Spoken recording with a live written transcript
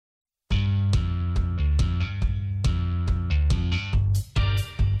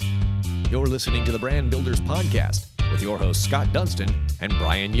You're listening to the Brand Builders Podcast with your hosts Scott Dunstan and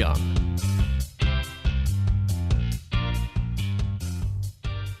Brian Young.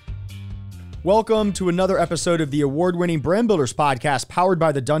 Welcome to another episode of the award-winning Brand Builders Podcast powered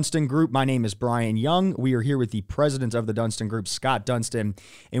by the Dunstan Group. My name is Brian Young. We are here with the president of the Dunstan Group, Scott Dunstan,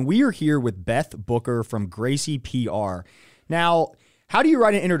 and we are here with Beth Booker from Gracie PR. Now, how do you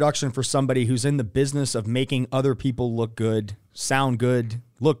write an introduction for somebody who's in the business of making other people look good, sound good,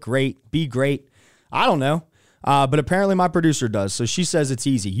 look great, be great? I don't know, but apparently my producer does, so she says it's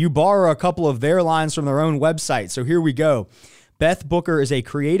easy. You borrow a couple of their lines from their own website, so here we go. Beth Booker is a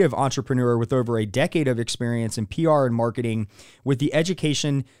creative entrepreneur with over a decade of experience in PR and marketing with the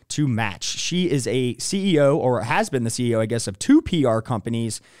education to match. She is a CEO, or has been the CEO, I guess, of 2 PR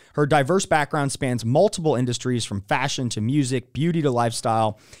companies. Her diverse background spans multiple industries from fashion to music, beauty to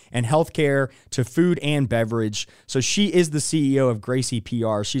lifestyle, and healthcare to food and beverage. So she is the CEO of Gracie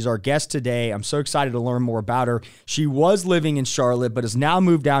PR. She's our guest today. I'm so excited to learn more about her. She was living in Charlotte, but has now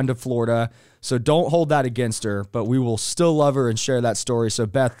moved down to Florida. So don't hold that against her, but we will still love her and share that story. So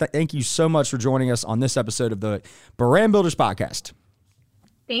Beth, thank you so much for joining us on this episode of the Brand Builders Podcast.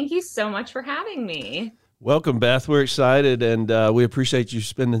 Thank you so much for having me. Welcome, Beth. We're excited, and we appreciate you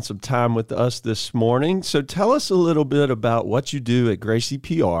spending some time with us this morning. So tell us a little bit about what you do at Gracie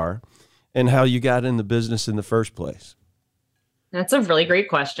PR and how you got in the business in the first place. That's a really great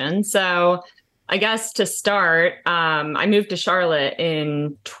question. So I guess to start, I moved to Charlotte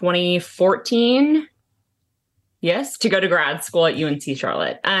in 2014, to go to grad school at UNC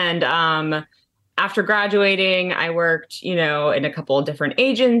Charlotte. And after graduating, I worked, in a couple of different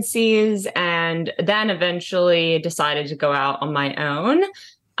agencies, and then eventually decided to go out on my own.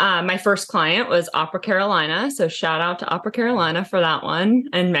 My first client was Opera Carolina, so shout out to Opera Carolina for that one,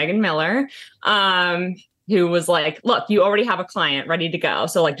 and Megan Miller. Who was like, look, you already have a client ready to go.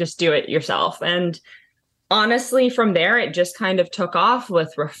 So just do it yourself. And honestly, from there, it just kind of took off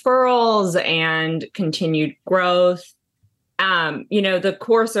with referrals and continued growth. The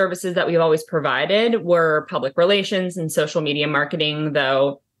core services that we've always provided were public relations and social media marketing,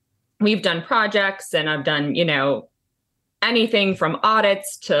 though we've done projects and I've done, anything from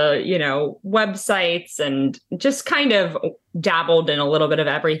audits to, websites, and just kind of dabbled in a little bit of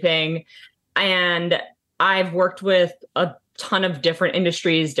everything. And I've worked with a ton of different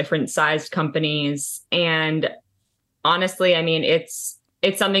industries, different sized companies. And honestly, it's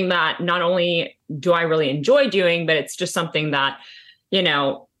something that not only do I really enjoy doing, but it's just something that,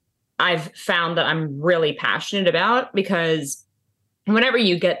 I've found that I'm really passionate about, because whenever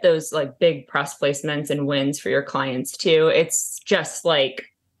you get those big press placements and wins for your clients too, it's just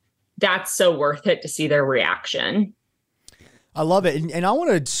that's so worth it to see their reaction. I love it. And I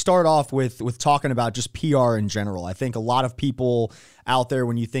want to start off with talking about just PR in general. I think a lot of people out there,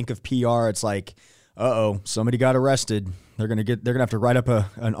 when you think of PR, it's like, somebody got arrested. They're going to have to write up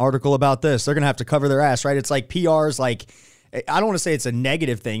an article about this. They're going to have to cover their ass, right? It's like PR's I don't want to say it's a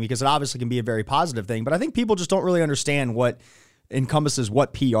negative thing, because it obviously can be a very positive thing, but I think people just don't really understand what encompasses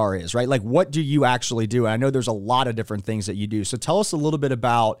what PR is, right? What do you actually do? And I know there's a lot of different things that you do. So tell us a little bit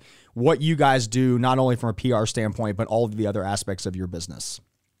about what you guys do, not only from a PR standpoint, but all of the other aspects of your business.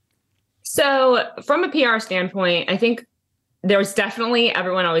 So from a PR standpoint, I think there's definitely,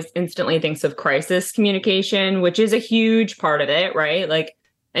 everyone always instantly thinks of crisis communication, which is a huge part of it, right?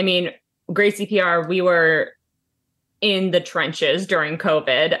 Gracie PR, we were in the trenches during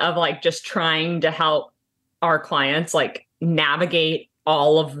COVID of just trying to help our clients navigate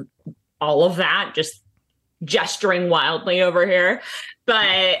all of that, just gesturing wildly over here.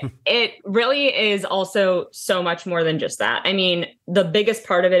 But it really is also so much more than just that. The biggest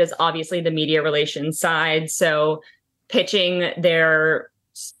part of it is obviously the media relations side. So pitching their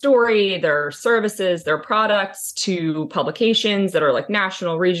story, their services, their products to publications that are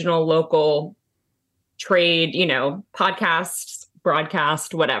national, regional, local, trade, podcasts,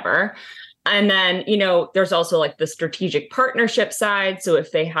 broadcast, whatever. And then, there's also the strategic partnership side. So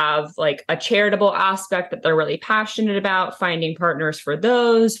if they have a charitable aspect that they're really passionate about, finding partners for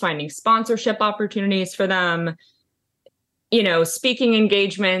those, finding sponsorship opportunities for them, speaking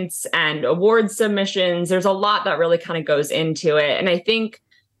engagements and award submissions, there's a lot that really kind of goes into it. And I think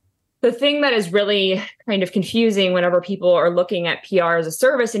the thing that is really kind of confusing whenever people are looking at PR as a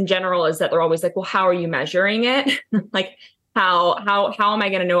service in general is that they're always well, how are you measuring it? How am I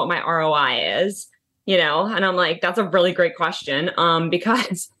going to know what my ROI is? And I'm that's a really great question.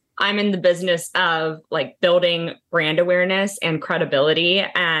 Because I'm in the business of building brand awareness and credibility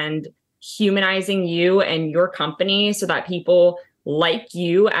and humanizing you and your company so that people like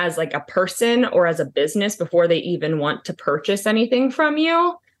you as a person or as a business before they even want to purchase anything from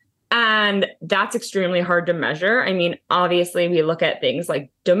you. And that's extremely hard to measure. I mean, obviously we look at things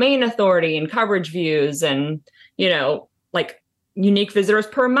like domain authority and coverage views and, like unique visitors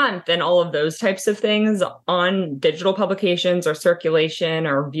per month and all of those types of things on digital publications or circulation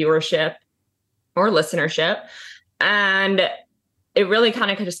or viewership or listenership. And it really kind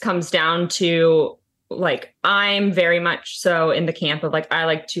of just comes down to, like, I'm very much so in the camp of, like, I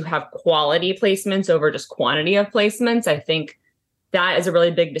like to have quality placements over just quantity of placements. I think that is a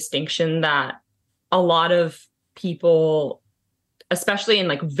really big distinction that a lot of people, especially in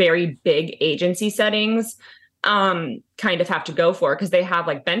like very big agency settings, kind of have to go for, because they have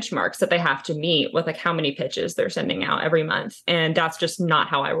like benchmarks that they have to meet with like how many pitches they're sending out every month. And that's just not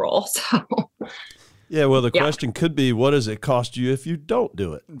how I roll. So yeah, well, the question could be, what does it cost you if you don't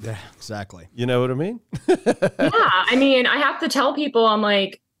do it? Yeah, exactly. You know what I mean? yeah, I mean, I have to tell people, I'm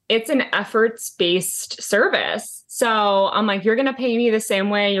like, it's an efforts-based service. So I'm like, you're going to pay me the same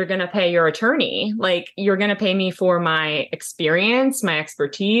way you're going to pay your attorney. Like, you're going to pay me for my experience, my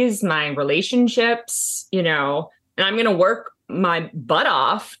expertise, my relationships, and I'm going to work my butt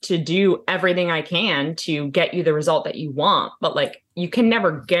off to do everything I can to get you the result that you want. But like, you can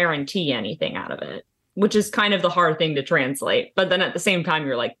never guarantee anything out of it, which is kind of the hard thing to translate. But then at the same time,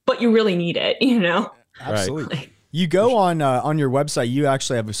 you're like, but you really need it, Absolutely. Right. You go on your website, you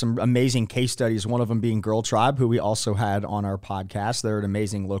actually have some amazing case studies, one of them being Girl Tribe, who we also had on our podcast. They're an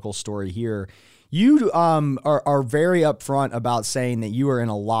amazing local story here. You are very upfront about saying that you are in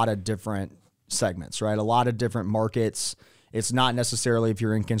a lot of different segments, right? A lot of different markets. It's not necessarily if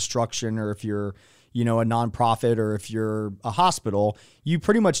you're in construction or if you're a nonprofit or if you're a hospital, you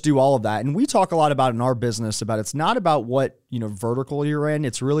pretty much do all of that. And we talk a lot about in our business about it's not about what, vertical you're in.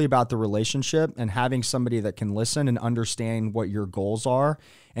 It's really about the relationship and having somebody that can listen and understand what your goals are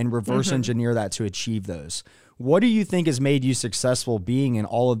and reverse engineer that to achieve those. What do you think has made you successful being in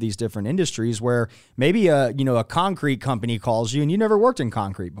all of these different industries where maybe a concrete company calls you and you never worked in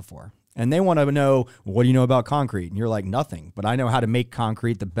concrete before? And they want to know, what do you know about concrete? And you're like, nothing, but I know how to make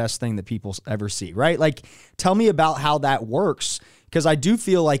concrete the best thing that people ever see, right? Like, tell me about how that works. Because I do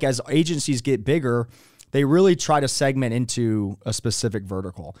feel like as agencies get bigger, they really try to segment into a specific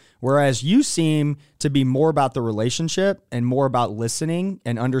vertical. Whereas you seem to be more about the relationship and more about listening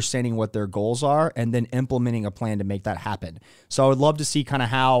and understanding what their goals are and then implementing a plan to make that happen. So I would love to see kind of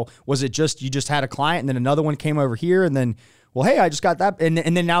how, was it just, you just had a client and then another one came over here and then, well, hey, I just got that. And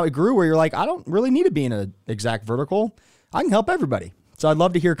then now it grew where you're like, I don't really need to be in an exact vertical. I can help everybody. So I'd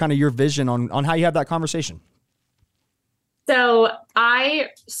love to hear kind of your vision on how you have that conversation. So I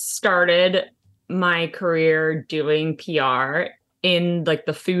started my career doing PR in like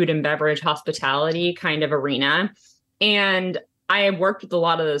the food and beverage hospitality kind of arena. And I have worked with a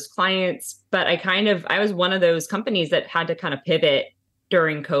lot of those clients, but I was one of those companies that had to kind of pivot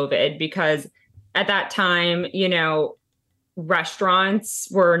during COVID because at that time, restaurants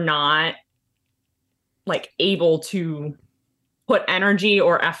were not like able to put energy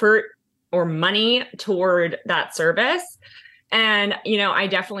or effort or money toward that service. And, I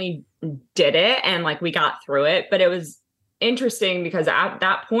definitely did it and like we got through it, but it was interesting because at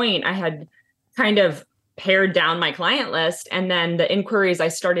that point I had kind of pared down my client list. And then the inquiries I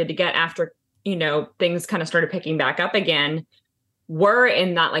started to get after, things kind of started picking back up again were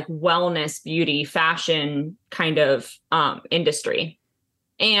in that like wellness, beauty, fashion kind of industry.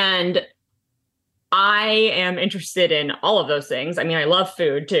 And I am interested in all of those things. I mean, I love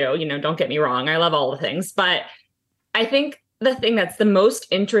food too, don't get me wrong. I love all the things, but I think the thing that's the most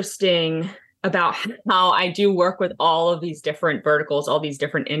interesting about how I do work with all of these different verticals, all these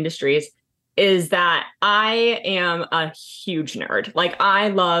different industries, is that I am a huge nerd. Like, I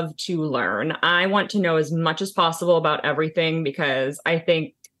love to learn. I want to know as much as possible about everything because I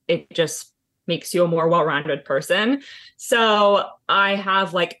think it just makes you a more well-rounded person. So I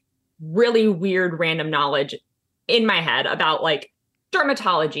have like really weird random knowledge in my head about like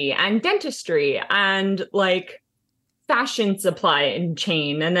dermatology and dentistry and like fashion supply and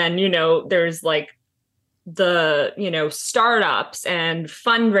chain. And then, there's like the, startups and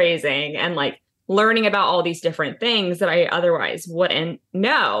fundraising and like learning about all these different things that I otherwise wouldn't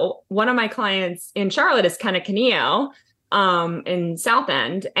know. One of my clients in Charlotte is Kenna Caneo in South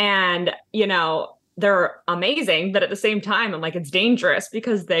End. And, they're amazing, but at the same time, I'm like, it's dangerous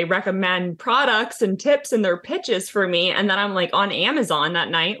because they recommend products and tips in their pitches for me. And then I'm like on Amazon that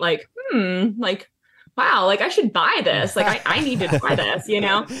night, like, wow, like I should buy this. Like I need to try this,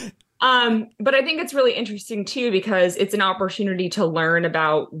 But I think it's really interesting too, because it's an opportunity to learn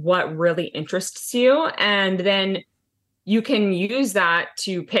about what really interests you. And then you can use that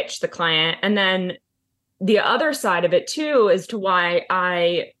to pitch the client. And then the other side of it too, as to why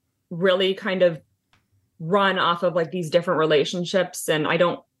I really kind of run off of like these different relationships and I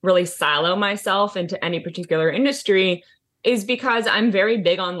don't really silo myself into any particular industry is because I'm very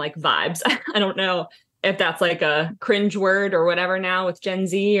big on like vibes. I don't know if that's like a cringe word or whatever now with Gen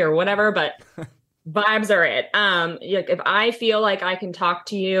Z or whatever, but vibes are it. Like if I feel like I can talk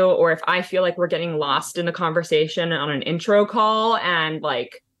to you, or if I feel like we're getting lost in the conversation on an intro call and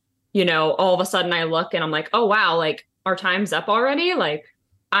like, you know, all of a sudden I look and I'm like, oh wow, like our time's up already. Like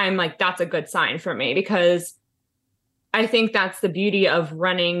I'm like, that's a good sign for me, because I think that's the beauty of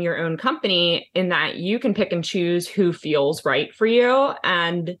running your own company, in that you can pick and choose who feels right for you.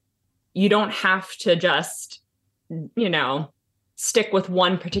 And you don't have to just, you know, stick with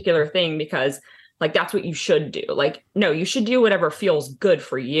one particular thing because like that's what you should do. Like, no, you should do whatever feels good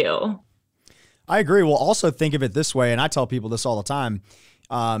for you. I agree. Well, also think of it this way, and I tell people this all the time.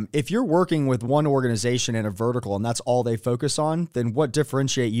 If you're working with one organization in a vertical and that's all they focus on, then what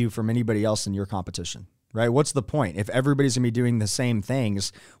differentiate you from anybody else in your competition? Right? What's the point? If everybody's gonna be doing the same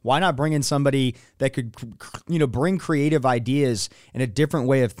things, why not bring in somebody that could, you know, bring creative ideas and a different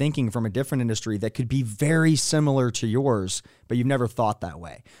way of thinking from a different industry that could be very similar to yours, but you've never thought that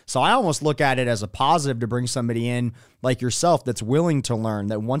way. So I almost look at it as a positive to bring somebody in like yourself that's willing to learn,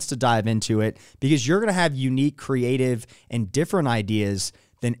 that wants to dive into it, because you're gonna have unique, creative, and different ideas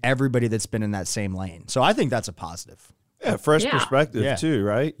than everybody that's been in that same lane. So I think that's a positive. Yeah, fresh perspective too,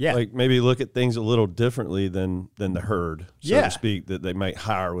 right? Yeah. Like maybe look at things a little differently than the herd, so Yeah. to speak, that they might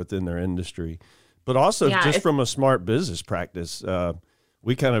hire within their industry. But also just from a smart business practice,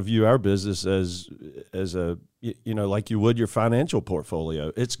 we kind of view our business as a, you know, like you would your financial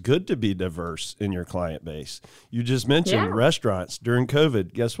portfolio. It's good to be diverse in your client base. You just mentioned restaurants during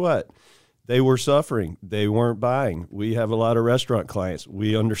COVID. Guess what? They were suffering. They weren't buying. We have a lot of restaurant clients.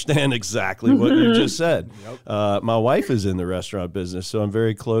 We understand exactly what you just said. Yep. My wife is in the restaurant business, so I'm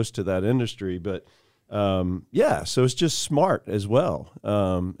very close to that industry. But yeah, so it's just smart as well.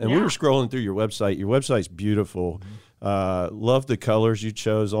 And we were scrolling through your website. Your website's beautiful. Love the colors you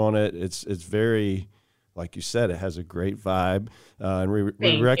chose on it. It's very, like you said, it has a great vibe. And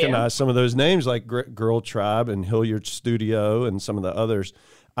we recognize some of those names like Girl Tribe and Hilliard Studio and some of the others.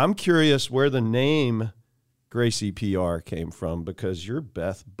 I'm curious where the name Gracie PR came from, because you're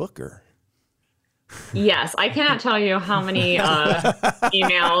Beth Booker. Yes, I cannot tell you how many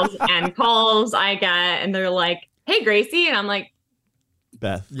emails and calls I get, and they're like, "Hey, Gracie," and I'm like,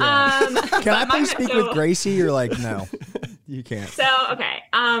 Beth. Yeah. Can I please speak with Gracie? You're like, no, you can't. So, okay,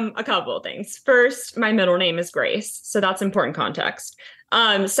 a couple of things. First, my middle name is Grace, so that's important context.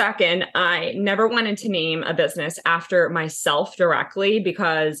 Second, I never wanted to name a business after myself directly,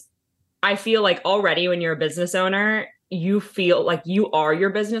 because I feel like already when you're a business owner, you feel like you are your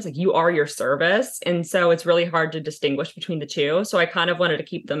business, like you are your service. And so it's really hard to distinguish between the two. So I kind of wanted to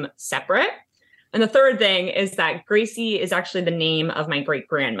keep them separate. And the third thing is that Gracie is actually the name of my great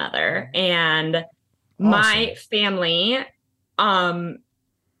grandmother. And my family,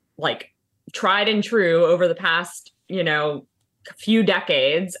 like tried and true over the past, you know, few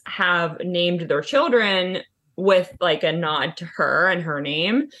decades, have named their children with like a nod to her and her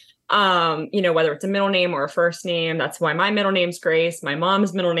name. You know, whether it's a middle name or a first name. That's why my middle name's Grace. My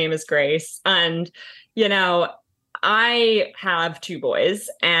mom's middle name is Grace. And, you know, I have 2 boys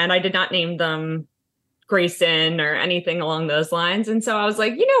and I did not name them Grayson or anything along those lines. And so I was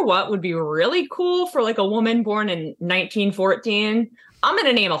like, you know what would be really cool for like a woman born in 1914? I'm going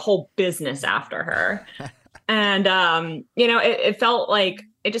to name a whole business after her. And, you know, it felt like,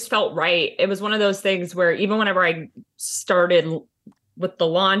 it just felt right. It was one of those things where even whenever I started with the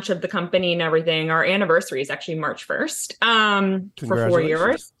launch of the company and everything, our anniversary is actually March 1st, for 4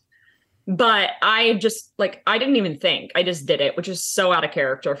 years. But I just like, I didn't even think, I just did it, which is so out of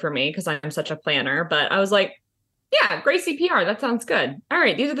character for me because I'm such a planner. But I was like, yeah, Gracie PR, that sounds good. All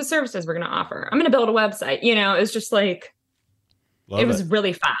right, these are the services we're going to offer. I'm going to build a website. You know, it was just like, it was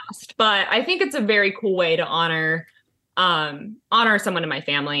really fast. But I think it's a very cool way to honor someone in my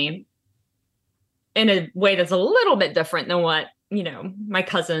family in a way that's a little bit different than what, you know, my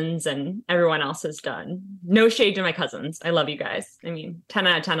cousins and everyone else has done. No shade to my cousins. I love you guys. I mean, 10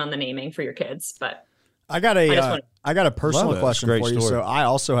 out of 10 on the naming for your kids, but I got a personal question for you. So I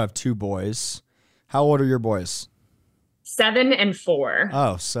also have 2 boys. How old are your boys? 7 and 4.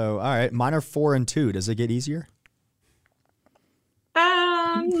 Oh, so all right. Mine are 4 and 2. Does it get easier?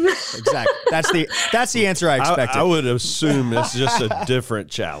 Exactly. That's the answer I expected. I would assume it's just a different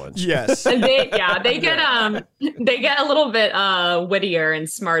challenge. Yes. They get a little bit wittier and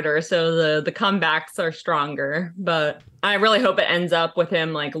smarter, so the comebacks are stronger. But I really hope it ends up with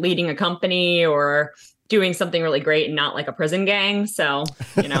him like leading a company or doing something really great and not like a prison gang. So,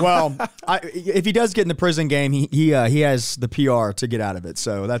 Well, if he does get in the prison game, he has the PR to get out of it.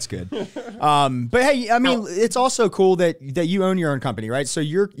 So that's good. But hey, I mean, it's also cool that you own your own company, right? So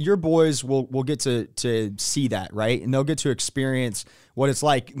your boys will get to see that, right? And they'll get to experience what it's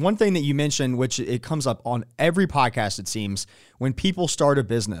like. One thing that you mentioned, which it comes up on every podcast, it seems, when people start a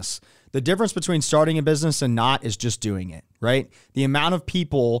business, the difference between starting a business and not is just doing it, right? The amount of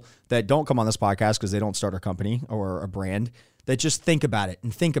people that don't come on this podcast because they don't start a company or a brand that just think about it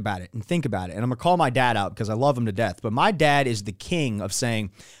and think about it and think about it. And I'm going to call my dad out because I love him to death. But my dad is the king of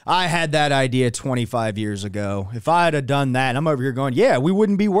saying, I had that idea 25 years ago. If I had done that, and I'm over here going, yeah, we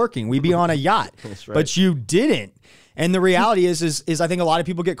wouldn't be working. We'd be on a yacht. That's right. But you didn't. And the reality is I think a lot of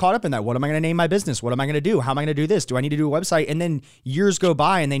people get caught up in that. What am I going to name my business? What am I going to do? How am I going to do this? Do I need to do a website? And then years go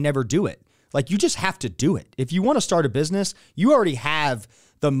by and they never do it. Like, you just have to do it. If you want to start a business, you already have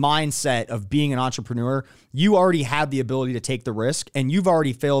the mindset of being an entrepreneur. You already have the ability to take the risk, and you've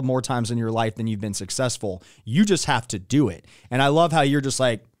already failed more times in your life than you've been successful. You just have to do it. And I love how you're just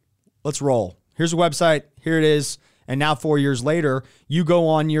like, let's roll. Here's a website. Here it is. And now 4 years later, you go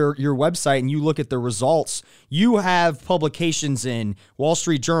on your website and you look at the results. You have publications in Wall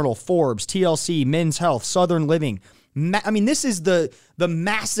Street Journal, Forbes, TLC, Men's Health, Southern Living. I mean, this is the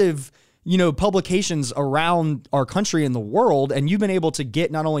massive, publications around our country and the world. And you've been able to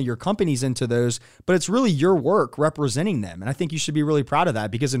get not only your companies into those, but it's really your work representing them. And I think you should be really proud of that,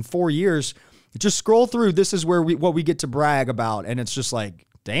 because in 4 years, just scroll through. This is where what we get to brag about. And it's just like,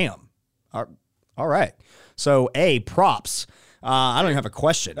 damn. All right. So props. I don't even have a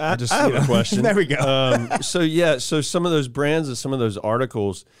question. I have a question. There we go. So some of those brands and some of those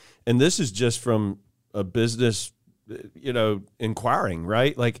articles, and this is just from a business, inquiring,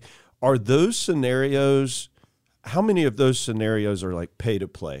 right? Like, are those scenarios, how many of those scenarios are like pay to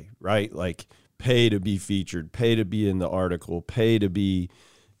play, right? Like pay to be featured, pay to be in the article, pay to be,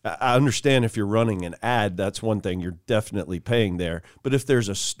 I understand if you're running an ad, that's one thing, you're definitely paying there. But if there's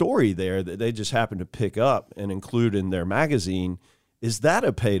a story there that they just happen to pick up and include in their magazine, is that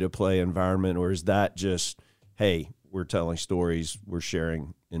a pay to play environment, or is that just, hey, we're telling stories, we're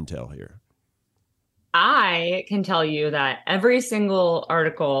sharing intel here? I can tell you that every single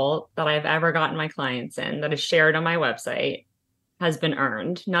article that I've ever gotten my clients in that is shared on my website has been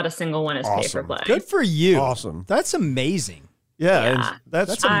earned. Not a single one is pay for play. Good for you. Awesome. That's amazing. Yeah, and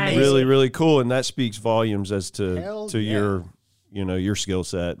that's amazing. Really, really cool, and that speaks volumes as to yeah. your skill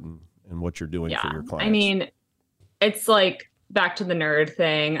set and what you're doing for your clients. I mean, it's like back to the nerd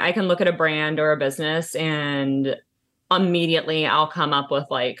thing. I can look at a brand or a business and immediately I'll come up with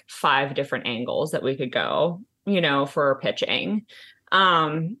like 5 different angles that we could go, for pitching.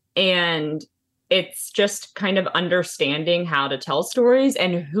 And it's just kind of understanding how to tell stories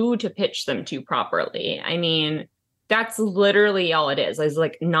and who to pitch them to properly. I mean, that's literally all it is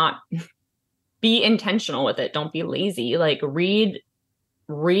like, not be intentional with it. Don't be lazy. Like read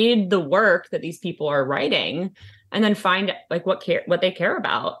the work that these people are writing and then find like what they care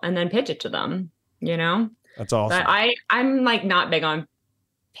about and then pitch it to them, That's awesome. But I'm like not big on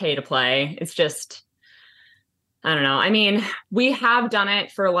pay to play. It's just, I don't know. I mean, we have done it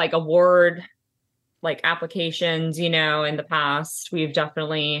for like award like applications, in the past. We've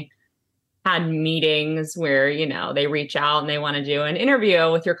definitely had meetings where, they reach out and they want to do an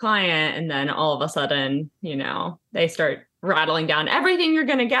interview with your client. And then all of a sudden, they start rattling down everything you're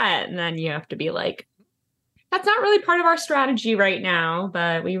going to get. And then you have to be like, that's not really part of our strategy right now,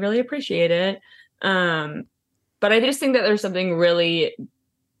 but we really appreciate it. But I just think that there's something really,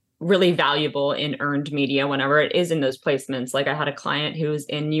 really valuable in earned media whenever it is in those placements. Like I had a client who was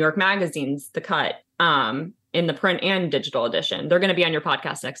in New York Magazine's The Cut, in the print and digital edition. They're going to be on your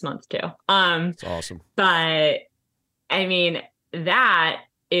podcast next month too. That's awesome. But I mean, that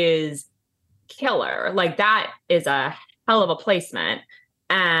is killer. Like that is a hell of a placement,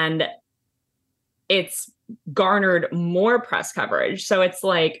 and it's garnered more press coverage. So it's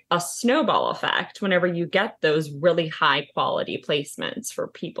like a snowball effect whenever you get those really high quality placements for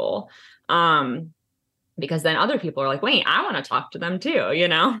people. Because then other people are like, wait, I want to talk to them too,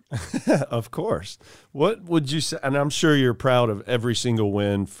 Of course. What would you say? And I'm sure you're proud of every single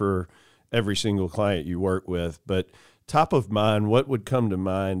win for every single client you work with, but top of mind, what would come to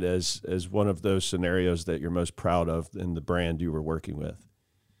mind as one of those scenarios that you're most proud of in the brand you were working with?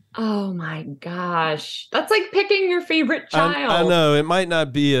 Oh my gosh. That's like picking your favorite child. I know it might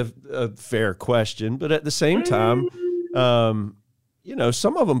not be a fair question, but at the same time, some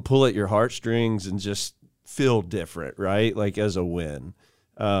of them pull at your heartstrings and just feel different, right? Like as a win.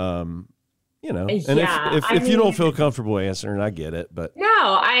 you know, and Yeah, if you don't feel comfortable answering, I get it. But no,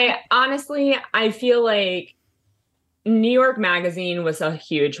 I feel like New York Magazine was a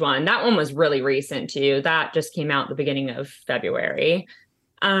huge one. That one was really recent too. That just came out the beginning of February.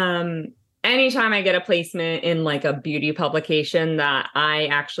 Anytime I get a placement in like a beauty publication that I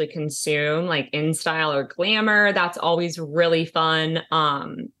actually consume, like InStyle or Glamour, that's always really fun.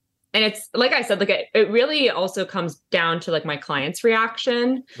 And it's like I said, like it really also comes down to like my client's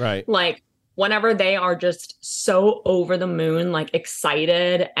reaction. right. Like whenever they are just so over the moon, like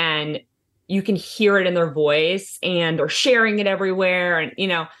excited, and you can hear it in their voice and they're sharing it everywhere. And, you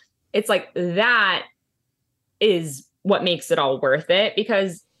know, it's like that is what makes it all worth it.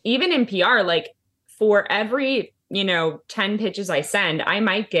 Because even in PR, like for every, 10 pitches I send, I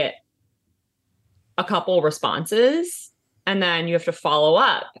might get a couple responses, and then you have to follow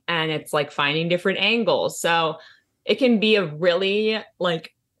up, and it's like finding different angles. So it can be a really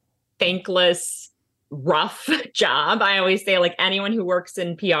like thankless, rough job. I always say like anyone who works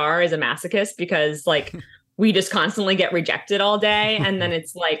in PR is a masochist, because like we just constantly get rejected all day. And then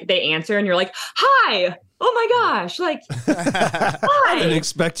it's like they answer and you're like, hi, oh my gosh, like hi. I didn't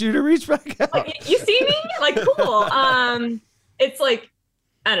expect you to reach back out. Like, you see me? Like, cool. It's like,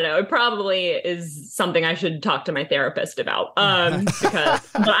 I don't know, it probably is something I should talk to my therapist about. Because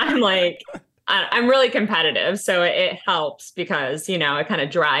but I'm like, I'm really competitive. So it helps because, it kind of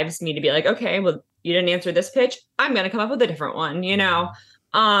drives me to be like, okay, well, you didn't answer this pitch, I'm going to come up with a different one,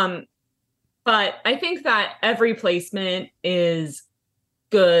 But I think that every placement is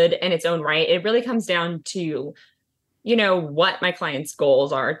good in its own right. It really comes down to, what my clients'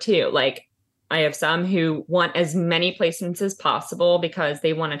 goals are too. Like I have some who want as many placements as possible because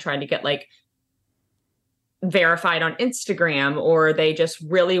they want to try to get like verified on Instagram, or they just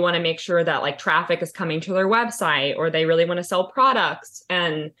really want to make sure that like traffic is coming to their website, or they really want to sell products.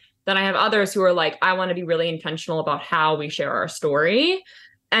 And then I have others who are like, I want to be really intentional about how we share our story.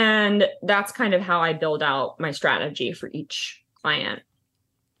 And that's kind of how I build out my strategy for each client.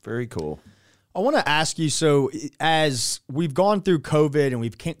 Very cool. I want to ask you, so as we've gone through COVID and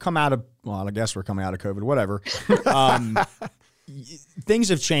we've come out of, well, I guess we're coming out of COVID, whatever. Things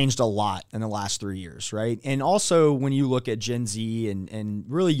have changed a lot in the last 3 years, right? And also when you look at Gen Z and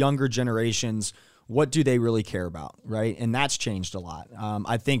really younger generations, what do they really care about, right? And that's changed a lot.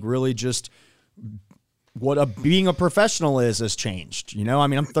 I think really just what being a professional has changed. I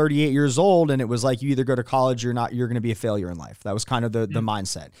mean, I'm 38 years old, and it was like you either go to college or not, you're going to be a failure in life. That was kind of the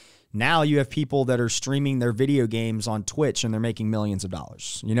mindset. Now you have people that are streaming their video games on Twitch and they're making millions of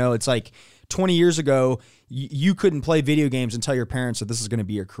dollars. It's like 20 years ago, you couldn't play video games and tell your parents that this is going to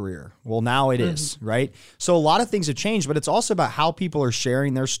be your career. Well, now it is, right? So a lot of things have changed, but it's also about how people are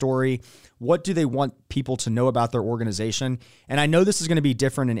sharing their story. What do they want people to know about their organization? And I know this is going to be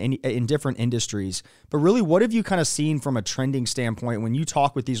different in different industries, but really, what have you kind of seen from a trending standpoint when you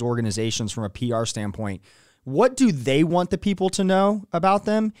talk with these organizations from a PR standpoint? What do they want the people to know about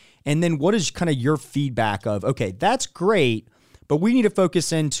them? And then what is kind of your feedback of, okay, that's great, but we need to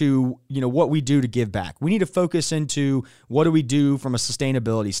focus into, what we do to give back. We need to focus into what do we do from a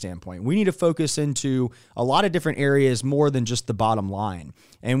sustainability standpoint. We need to focus into a lot of different areas more than just the bottom line.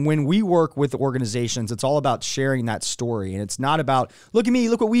 And when we work with organizations, it's all about sharing that story. And it's not about, look at me,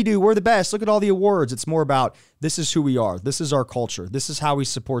 look what we do, we're the best, look at all the awards. It's more about, this is who we are, this is our culture, this is how we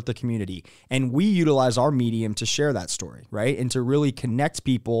support the community. And we utilize our medium to share that story, right? And to really connect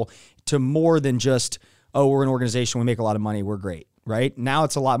people to more than just, oh, we're an organization, we make a lot of money, we're great, right? Now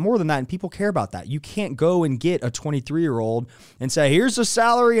it's a lot more than that, and people care about that. You can't go and get a 23-year-old and say, here's a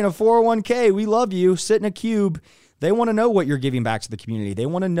salary and a 401k, we love you, sit in a cube. They want to know what you're giving back to the community. They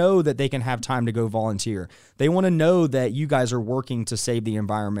want to know that they can have time to go volunteer. They want to know that you guys are working to save the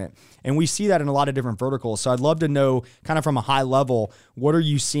environment. And we see that in a lot of different verticals. So I'd love to know, kind of from a high level, what are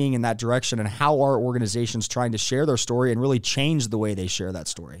you seeing in that direction, and how are organizations trying to share their story and really change the way they share that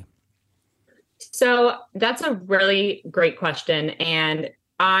story? So that's a really great question. And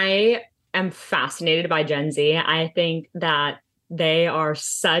I am fascinated by Gen Z. I think that they are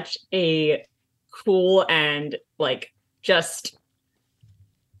such a cool and like just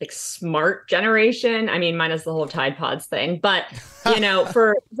like smart generation. I mean, minus the whole Tide Pods thing, but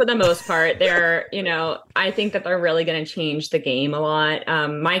for the most part, they're, I think that they're really going to change the game a lot.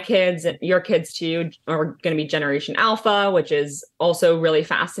 My kids, your kids too, are going to be Generation Alpha, which is also really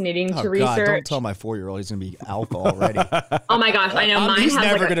fascinating to research. God, don't tell my 4-year-old he's going to be Alpha already. Oh my gosh, I know mine he's has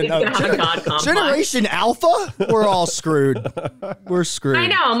never like gonna know. have a God complex. Generation Alpha? We're all screwed. We're screwed. I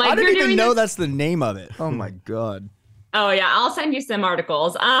know. I'm like, I didn't even know this. that's the name of it. Oh my God. Oh yeah, I'll send you some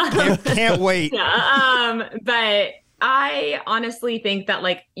articles. Can't wait. Yeah, but I honestly think that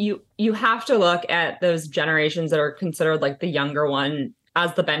like you have to look at those generations that are considered like the younger one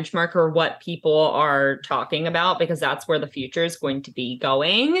as the benchmark or what people are talking about, because that's where the future is going to be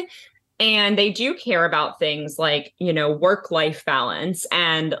going. And they do care about things like, work-life balance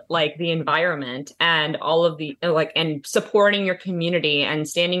and like the environment and all of the like, and supporting your community and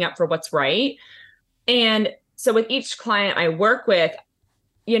standing up for what's right. And so with each client I work with,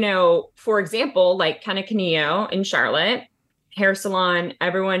 for example, like Kenna Canillo in Charlotte, hair salon,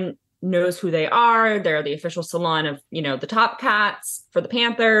 everyone knows who they are. They're the official salon of, the Top Cats for the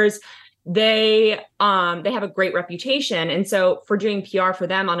Panthers. They have a great reputation. And so for doing PR for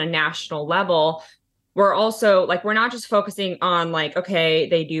them on a national level, we're also like, we're not just focusing on like, okay,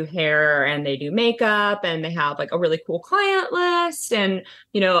 they do hair and they do makeup and they have like a really cool client list and,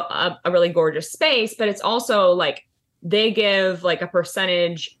 a really gorgeous space, but it's also like they give like a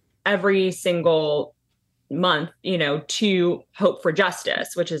percentage every single month, to Hope for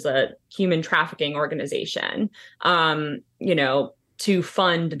Justice, which is a human trafficking organization, to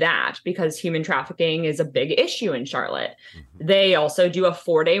fund that because human trafficking is a big issue in Charlotte. Mm-hmm. They also do a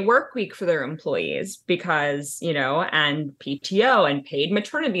 4-day work week for their employees because, and PTO and paid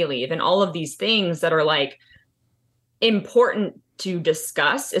maternity leave and all of these things that are like important to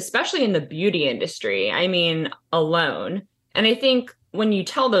discuss, especially in the beauty industry. I mean, alone. And I think when you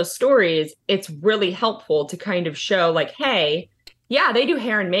tell those stories, it's really helpful to kind of show like, hey, yeah, they do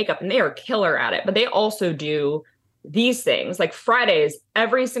hair and makeup and they are killer at it, but they also do these things. Like Fridays,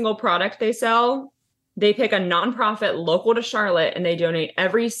 every single product they sell, they pick a nonprofit local to Charlotte and they donate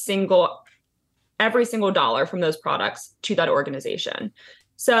every single dollar from those products to that organization.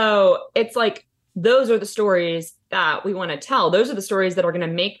 So it's like, those are the stories that we want to tell. Those are the stories that are going to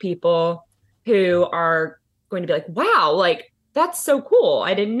make people who are going to be like, wow, like, that's so cool.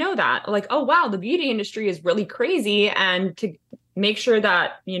 I didn't know that. Like, oh, wow, the beauty industry is really crazy. And to make sure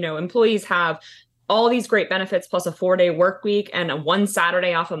that, employees have all these great benefits plus a 4-day work week and a 1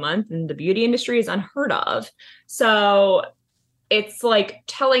 Saturday off a month in the beauty industry is unheard of. So it's like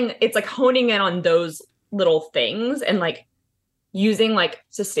honing in on those little things and like using like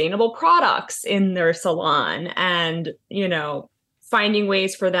sustainable products in their salon and, finding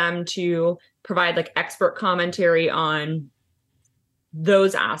ways for them to provide like expert commentary on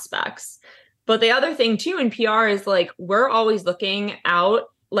those aspects. But the other thing too in PR is like, we're always looking out,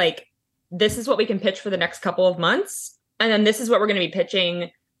 like, this is what we can pitch for the next couple of months. And then this is what we're going to be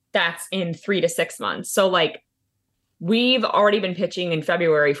pitching that's in 3 to 6 months. So like, we've already been pitching in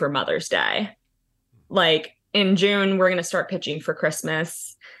February for Mother's Day. Like in June, we're going to start pitching for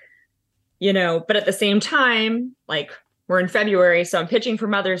Christmas, but at the same time, like we're in February, so I'm pitching for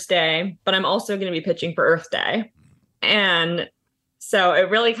Mother's Day, but I'm also going to be pitching for Earth Day. And so it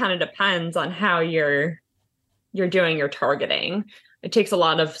really kind of depends on how you're doing your targeting. It takes a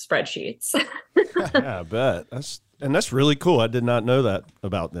lot of spreadsheets. Yeah, I bet. That's really cool. I did not know that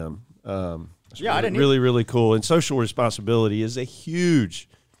about them. Yeah, I didn't. Really, really cool. And social responsibility is a huge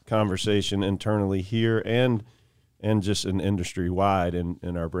conversation internally here and just in industry wide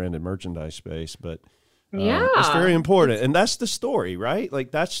in our branded merchandise space. But it's very important. And that's the story, right?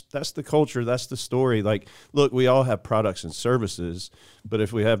 Like that's the culture. That's the story. Like, look, we all have products and services, but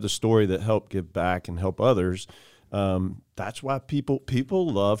if we have the story that help give back and help others, that's why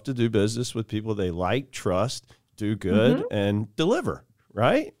people love to do business with people they like, trust, do good, and deliver,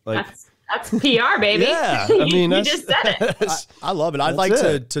 right? Like that's PR, baby. Yeah, I mean, you just said it. I love it. I'd like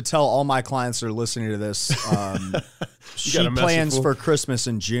to tell all my clients that are listening to this. She plans for Christmas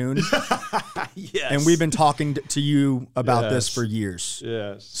in June. Yes. And we've been talking to you about this for years.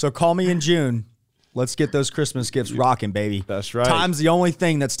 Yes. So call me in June. Let's get those Christmas gifts rocking, baby. That's right. Time's the only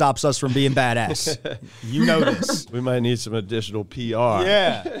thing that stops us from being badass. You know this. We might need some additional PR.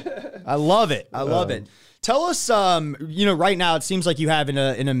 Yeah. I love it. I love it. Tell us, right now it seems like you have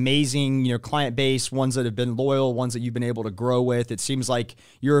an amazing, client base, ones that have been loyal, ones that you've been able to grow with. It seems like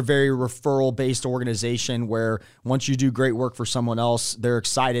you're a very referral-based organization where once you do great work for someone else, they're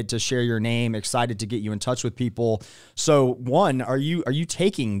excited to share your name, excited to get you in touch with people. So one, are you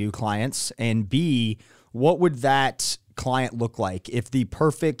taking new clients? And B, what would that client look like? If the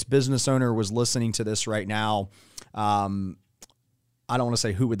perfect business owner was listening to this right now, I don't want to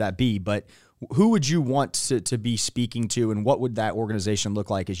say who would that be, but who would you want to be speaking to, and what would that organization look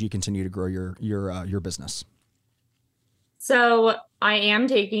like as you continue to grow your business? So I am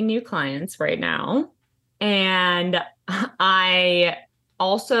taking new clients right now, and I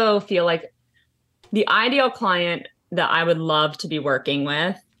also feel like the ideal client that I would love to be working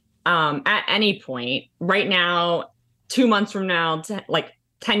with at any point right now, 2 months from now,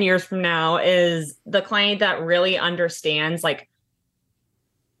 10 years from now is the client that really understands like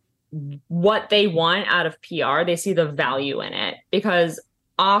what they want out of PR. They see the value in it, because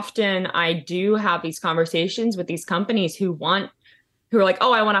often I do have these conversations with these companies who are like,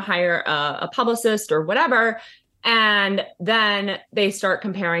 oh, I want to hire a publicist or whatever. And then they start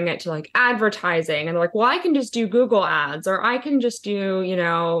comparing it to like advertising, and they're like, well, I can just do Google ads, or I can just do,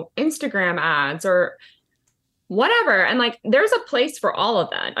 Instagram ads or whatever. And like, there's a place for all of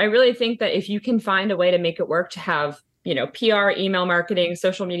that. I really think that if you can find a way to make it work to have, PR, email marketing,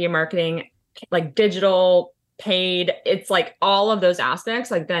 social media marketing, like digital, paid, it's like all of those aspects,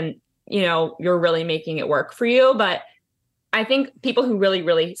 like then, you're really making it work for you. But I think people who really,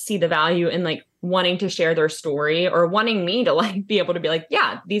 really see the value in like wanting to share their story, or wanting me to like be able to be like,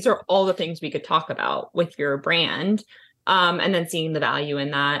 yeah, these are all the things we could talk about with your brand. And then seeing the value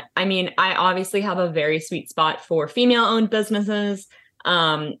in that. I mean, I obviously have a very sweet spot for female-owned businesses.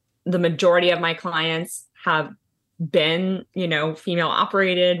 The majority of my clients have been, female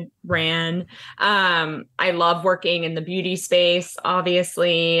operated, ran. I love working in the beauty space,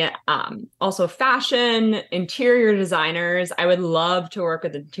 obviously. Also fashion, interior designers. I would love to work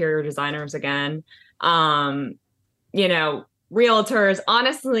with interior designers again. Realtors.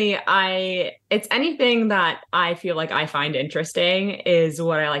 Honestly, it's anything that I feel like I find interesting is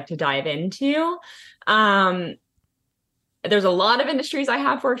what I like to dive into. There's a lot of industries I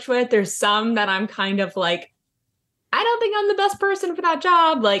have worked with. There's some that I'm kind of like, I don't think I'm the best person for that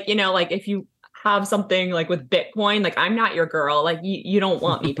job. Like, like if you have something like with Bitcoin, like I'm not your girl. Like you don't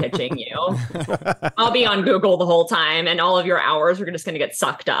want me pitching you. I'll be on Google the whole time, and all of your hours are just going to get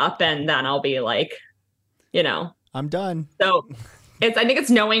sucked up. And then I'll be like, I'm done. So I think it's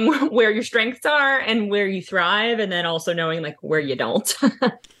knowing where your strengths are and where you thrive, and then also knowing like where you don't.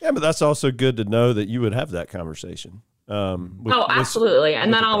 Yeah, but that's also good to know that you would have that conversation. Absolutely.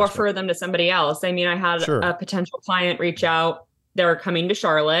 And then I'll refer them to somebody else. I mean, I had a potential client reach out. They were coming to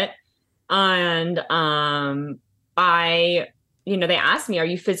Charlotte, and they asked me, are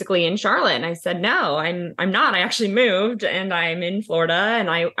you physically in Charlotte? And I said, no, I'm not. I actually moved, and I'm in Florida, and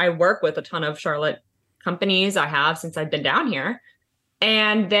I work with a ton of Charlotte companies. I have since I've been down here.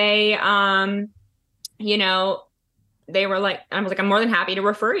 And they, they were like, I was like, I'm more than happy to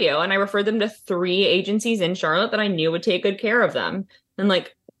refer you. And I referred them to 3 agencies in Charlotte that I knew would take good care of them. And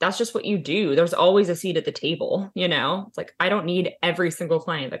like, that's just what you do. There's always a seat at the table, It's like, I don't need every single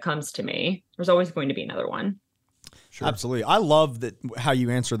client that comes to me. There's always going to be another one. Sure. Absolutely. I love how you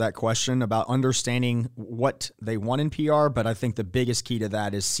answer that question about understanding what they want in PR, but I think the biggest key to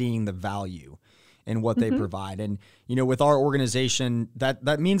that is seeing the value in what they provide. And, with our organization,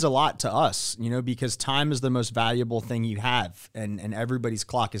 that means a lot to us, because time is the most valuable thing you have, and everybody's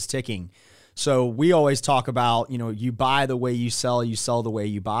clock is ticking. So we always talk about, you buy the way you sell the way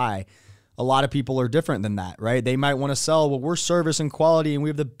you buy. A lot of people are different than that, right? They might want to sell, well, we're service and quality and we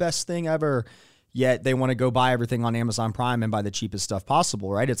have the best thing ever. Yet they want to go buy everything on Amazon Prime and buy the cheapest stuff possible,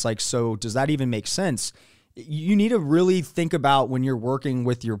 right? It's like, so does that even make sense? You need to really think about when you're working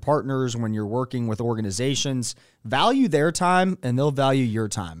with your partners, when you're working with organizations, value their time and they'll value your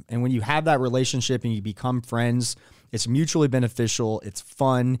time. And when you have that relationship and you become friends, it's mutually beneficial. It's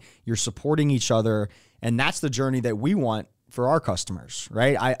fun. You're supporting each other. And that's the journey that we want for our customers,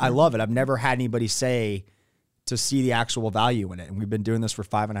 right? I love it. I've never had anybody say to see the actual value in it. And we've been doing this for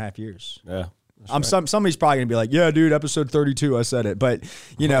 5.5 years. Yeah. Somebody's probably gonna be like, yeah, dude, episode 32, I said it, but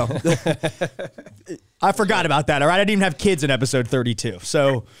I forgot about that. All right, I didn't even have kids in episode 32.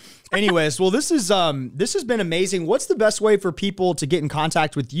 So, anyways, well, this has been amazing. What's the best way for people to get in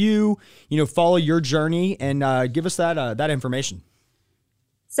contact with you? Follow your journey and give us that information.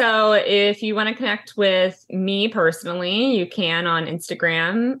 So, if you want to connect with me personally, you can on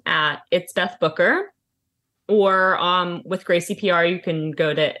Instagram at It's Beth Booker, or with Gracie PR, you can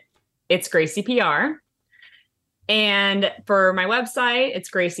go to It's Gracie PR. And for my website,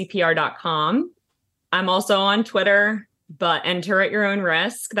 it's graciepr.com. I'm also on Twitter, but enter at your own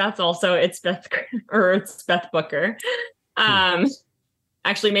risk. That's also It's Beth Booker.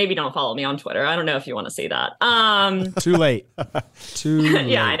 Actually, maybe don't follow me on Twitter. I don't know if you want to see that. Too late.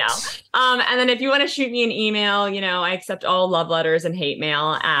 Yeah, I know. And then if you want to shoot me an email, I accept all love letters and hate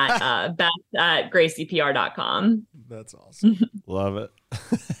mail at beth@graciepr.com. That's awesome. Love it.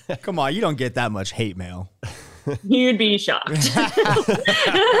 Come on, you don't get that much hate mail. You'd be shocked.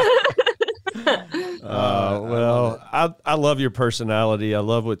 Well, I love your personality. I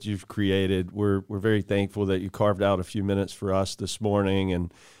love what you've created. We're very thankful that you carved out a few minutes for us this morning,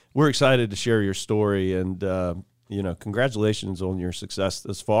 and we're excited to share your story. And congratulations on your success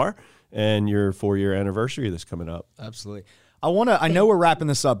thus far and your 4-year anniversary that's coming up. Absolutely. I know we're wrapping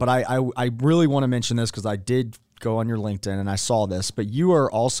this up, but I really want to mention this because I did go on your LinkedIn and I saw this, but you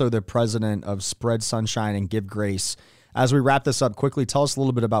are also the president of Spread Sunshine and Give Grace. As we wrap this up quickly, tell us a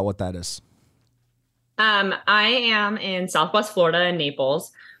little bit about what that is. I am in Southwest Florida in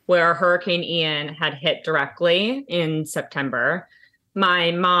Naples, where Hurricane Ian had hit directly in September.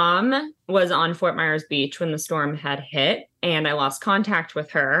 My mom was on Fort Myers Beach when the storm had hit, and I lost contact with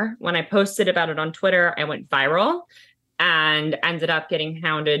her. When I posted about it on Twitter, I went viral and ended up getting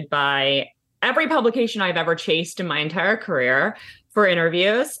hounded by every publication I've ever chased in my entire career for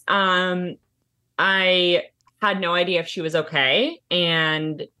interviews. I had no idea if she was okay,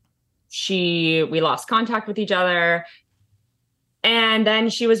 and we lost contact with each other. And then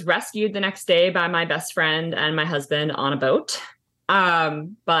she was rescued the next day by my best friend and my husband on a boat.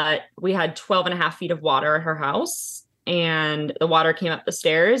 But we had 12 and a half feet of water at her house, and the water came up the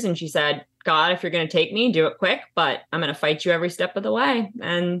stairs, and she said, God, if you're going to take me, do it quick, but I'm going to fight you every step of the way.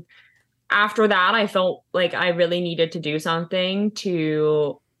 And after that, I felt like I really needed to do something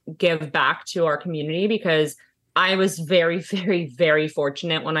to give back to our community, because I was very, very, very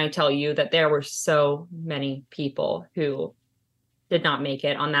fortunate when I tell you that there were so many people who did not make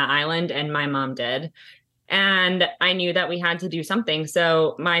it on that island, and my mom did. And I knew that we had to do something.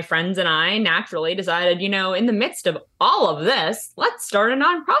 So my friends and I naturally decided, in the midst of all of this, let's start a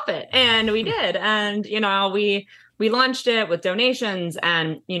nonprofit. And we did. And, we launched it with donations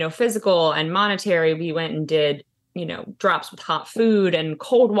and, physical and monetary. We went and did, drops with hot food and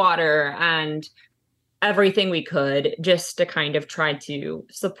cold water and everything we could, just to kind of try to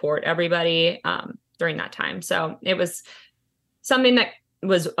support everybody during that time. So it was something that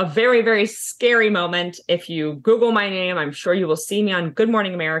was a very, very scary moment. If you Google my name, I'm sure you will see me on Good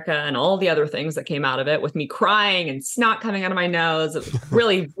Morning America and all the other things that came out of it, with me crying and snot coming out of my nose. It was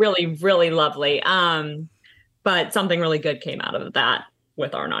really, really, really lovely. But something really good came out of that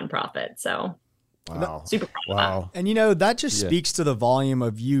with our nonprofit. So wow. Super proud of that. And that just speaks to the volume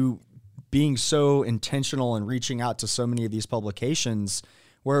of you being so intentional and reaching out to so many of these publications,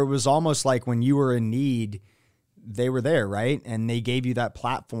 where it was almost like when you were in need, they were there, right? And they gave you that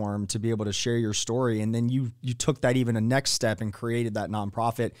platform to be able to share your story. And then you took that even a next step and created that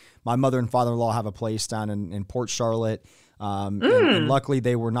nonprofit. My mother and father-in-law have a place down in Port Charlotte. And luckily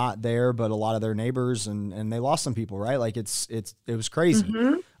they were not there, but a lot of their neighbors, and they lost some people, right? Like it was crazy.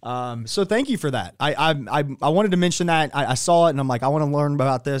 Mm-hmm. So thank you for that. I wanted to mention that. I saw it and I'm like, I want to learn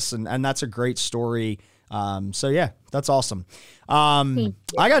about this. And that's a great story. So yeah, that's awesome. I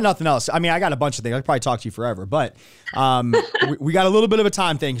got nothing else. I mean, I got a bunch of things. I could probably talk to you forever, but we got a little bit of a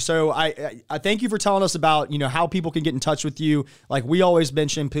time thing. So I thank you for telling us about, how people can get in touch with you. Like we always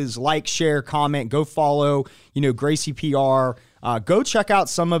mention, please like, share, comment, go follow, Gracie PR. Go check out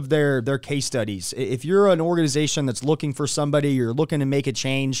some of their case studies. If you're an organization that's looking for somebody, you're looking to make a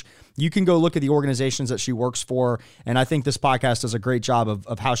change, you can go look at the organizations that she works for. And I think this podcast does a great job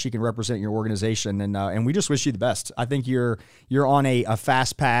of how she can represent your organization. And we just wish you the best. I think you're on a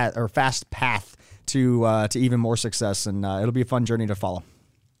fast path to even more success, and it'll be a fun journey to follow.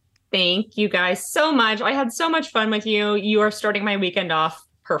 Thank you guys so much. I had so much fun with you. You are starting my weekend off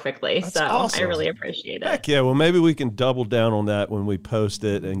perfectly. That's so awesome. I really appreciate it. Heck yeah. Well, maybe we can double down on that when we post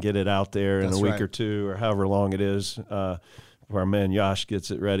it and get it out there in a week or two, or however long it is, where our man Yash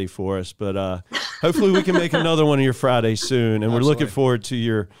gets it ready for us. But hopefully we can make another one of your Fridays soon. And we're looking forward to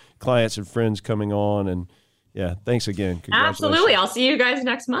your clients and friends coming on. And yeah, thanks again. Absolutely. I'll see you guys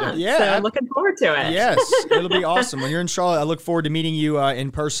next month. Yeah. So I'm looking forward to it. Yes, it'll be awesome. When you're in Charlotte, I look forward to meeting you in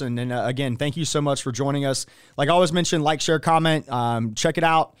person. And again, thank you so much for joining us. Like I always mention, like, share, comment, check it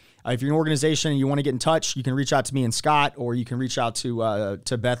out. If you're an organization and you want to get in touch, you can reach out to me and Scott, or you can reach out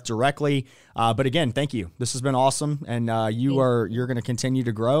to Beth directly. But again, thank you. This has been awesome. And you're going to continue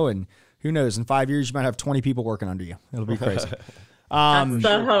to grow. And who knows, in 5 years, you might have 20 people working under you. It'll be crazy. That's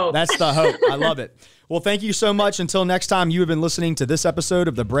the hope. That's the hope. I love it. Well, thank you so much. Until next time, you have been listening to this episode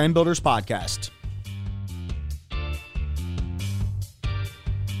of the Brand Builders Podcast.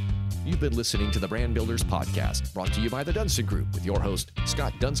 You've been listening to the Brand Builders Podcast, brought to you by the Dunston Group with your host,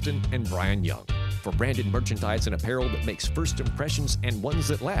 Scott Dunston and Brian Young. For branded merchandise and apparel that makes first impressions and ones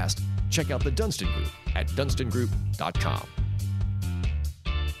that last, check out the Dunston Group at dunstongroup.com.